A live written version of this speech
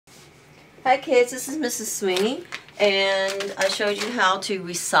Hi kids, this is Mrs. Sweeney, and I showed you how to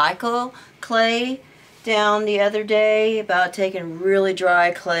recycle clay down the other day about taking really dry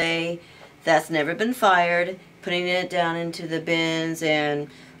clay that's never been fired, putting it down into the bins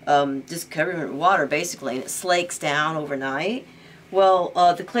and just covering it with water basically, and it slakes down overnight. Well,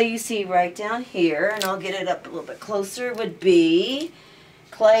 the clay you see right down here, and I'll get it up a little bit closer, would be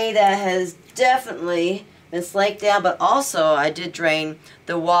clay that has definitely been slaked down, but also I did drain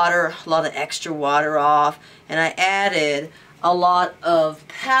the water, a lot of extra water off, and I added a lot of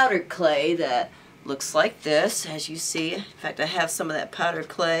powdered clay that looks like this, as you see. In fact, I have some of that powdered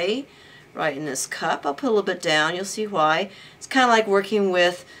clay right in this cup. I'll put a little bit down, you'll see why. It's kind of like working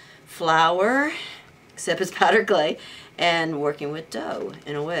with flour, except it's powdered clay, and working with dough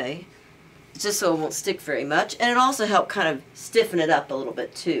in a way. It's just so it won't stick very much, and it also helped kind of stiffen it up a little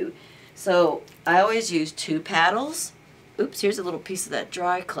bit too. So I always use 2 paddles. Oops, here's a little piece of that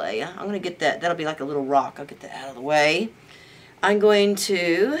dry clay. I'm going to get that. That'll be like a little rock. I'll get that out of the way. I'm going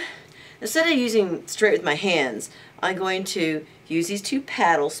to, instead of using straight with my hands, I'm going to use these 2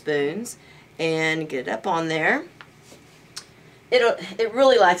 paddle spoons and get it up on there. It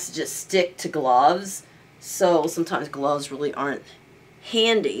really likes to just stick to gloves, so sometimes gloves really aren't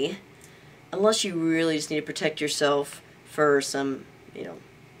handy unless you really just need to protect yourself for some,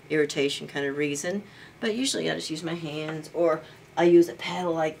 irritation kind of reason. But usually I just use my hands, or I use a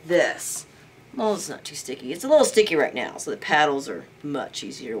paddle like this. Well, it's not too sticky. It's a little sticky right now, so the paddles are much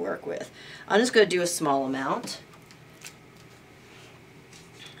easier to work with. I'm just going to do a small amount.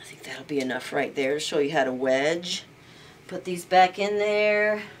 I think that'll be enough right there to show you how to wedge. Put these back in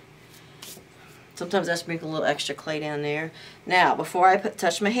there. Sometimes I sprinkle a little extra clay down there. Now, before I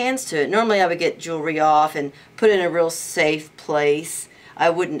touch my hands to it, normally I would get jewelry off and put it in a real safe place. I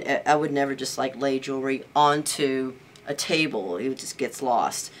would never just like lay jewelry onto a table. It just gets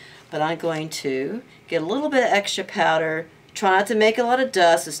lost. But I'm going to get a little bit of extra powder. Try not to make a lot of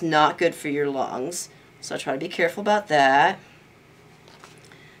dust. It's not good for your lungs. So I try to be careful about that.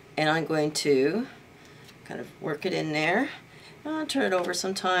 And I'm going to kind of work it in there. I'll turn it over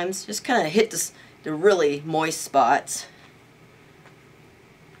sometimes. Just kind of hit the really moist spots.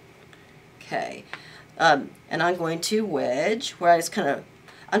 Okay. And I'm going to wedge where I just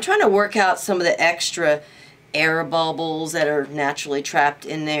I'm trying to work out some of the extra air bubbles that are naturally trapped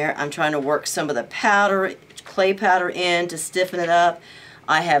in there. I'm trying to work some of the powder, clay powder in to stiffen it up.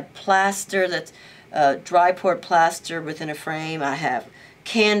 I have plaster that's dry poured plaster within a frame. I have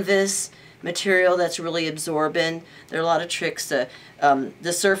canvas material that's really absorbent. There are a lot of tricks.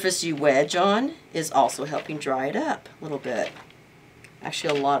 The surface you wedge on is also helping dry it up a little bit.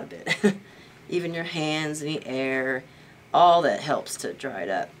 Actually, a lot of it. Even your hands and the air, all that helps to dry it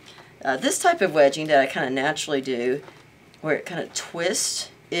up. This type of wedging that I kind of naturally do, where it kind of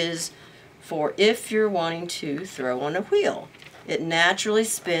twists, is for if you're wanting to throw on a wheel. It naturally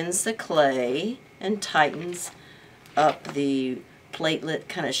spins the clay and tightens up the platelet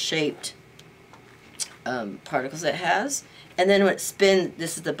kind of shaped particles it has. And then when it spins,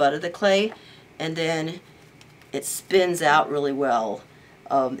 this is the butt of the clay, and then it spins out really well.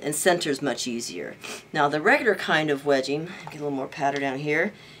 And centers much easier. Now the regular kind of wedging, get a little more powder down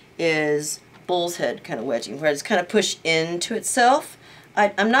here, is bull's head kind of wedging, where it's kind of pushed into itself.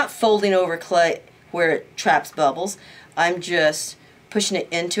 I'm not folding over clay where it traps bubbles. I'm just pushing it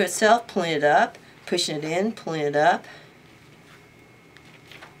into itself, pulling it up, pushing it in, pulling it up,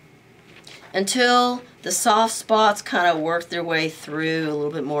 until the soft spots kind of work their way through, a little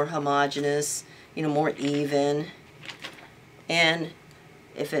bit more homogeneous, more even. And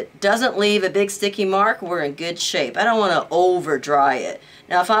if it doesn't leave a big sticky mark, we're in good shape. I don't want to over dry it.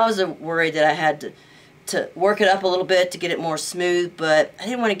 Now, if I was worried that I had to work it up a little bit to get it more smooth, but I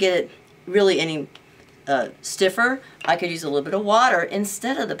didn't want to get it really any stiffer, I could use a little bit of water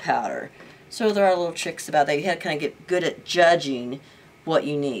instead of the powder. So there are little tricks about that. You have to kind of get good at judging what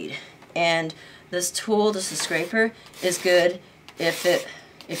you need. And this tool, this scraper, is good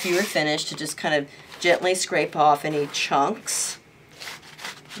if you were finished to just kind of gently scrape off any chunks.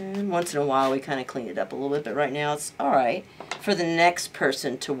 And once in a while we kind of clean it up a little bit, but right now it's alright for the next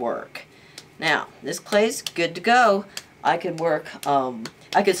person to work. Now, this clay's good to go. I could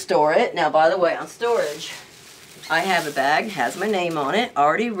store it. Now, by the way, on storage, I have a bag, has my name on it,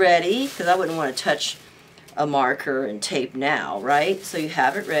 already ready, because I wouldn't want to touch a marker and tape now, right? So you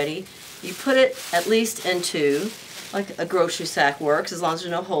have it ready. You put it at least into, like a grocery sack works, as long as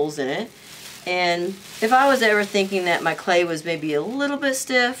there's no holes in it. And if I was ever thinking that my clay was maybe a little bit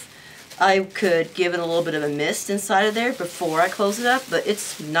stiff, I could give it a little bit of a mist inside of there before I close it up, but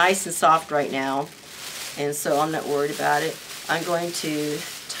it's nice and soft right now, and so I'm not worried about it. I'm going to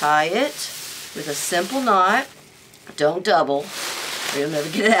tie it with a simple knot. Don't double, or you'll never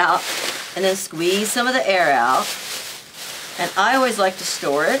get it out. And then squeeze some of the air out. And I always like to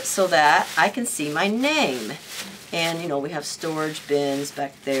store it so that I can see my name. And you know, we have storage bins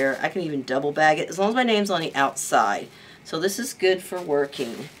back there. I can even double bag it as long as my name's on the outside. So this is good for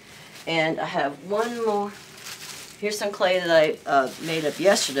working. And I have one more. Here's some clay that I made up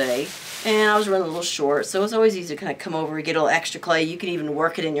yesterday. And I was running a little short, so it's always easy to kind of come over and get a little extra clay. You can even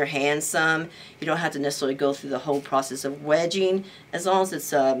work it in your hand some. You don't have to necessarily go through the whole process of wedging. As long as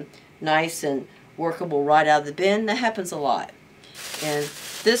it's nice and workable right out of the bin, that happens a lot. And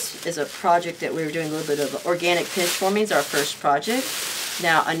this is a project that we were doing a little bit of organic pinch forming. It's our first project.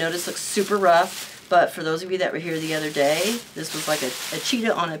 Now, I know this looks super rough, but for those of you that were here the other day, this was like a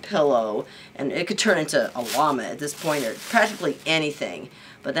cheetah on a pillow, and it could turn into a llama at this point, or practically anything.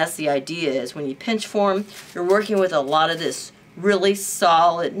 But that's the idea, is when you pinch form, you're working with a lot of this really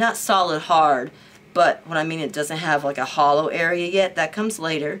solid, not solid hard, but what I mean, it doesn't have like a hollow area yet. That comes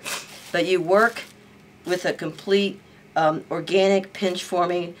later. But you work with a complete organic pinch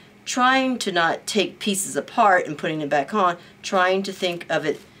forming, trying to not take pieces apart and putting them back on, trying to think of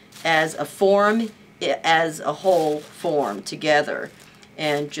it as a form, as a whole form together.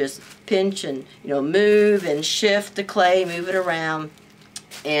 And just pinch and, you know, move and shift the clay, move it around.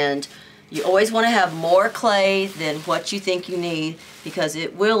 And you always want to have more clay than what you think you need, because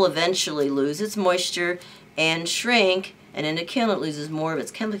it will eventually lose its moisture and shrink, and in the kiln it loses more of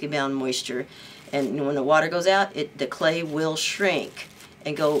its chemically bound moisture. And when the water goes out, the clay will shrink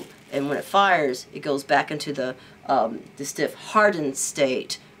and go. And when it fires, it goes back into the stiff hardened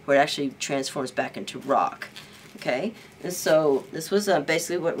state, where it actually transforms back into rock. Okay, and so this was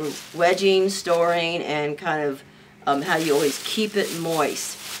basically what we're wedging, storing, and kind of how you always keep it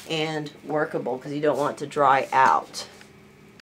moist and workable, because you don't want it to dry out.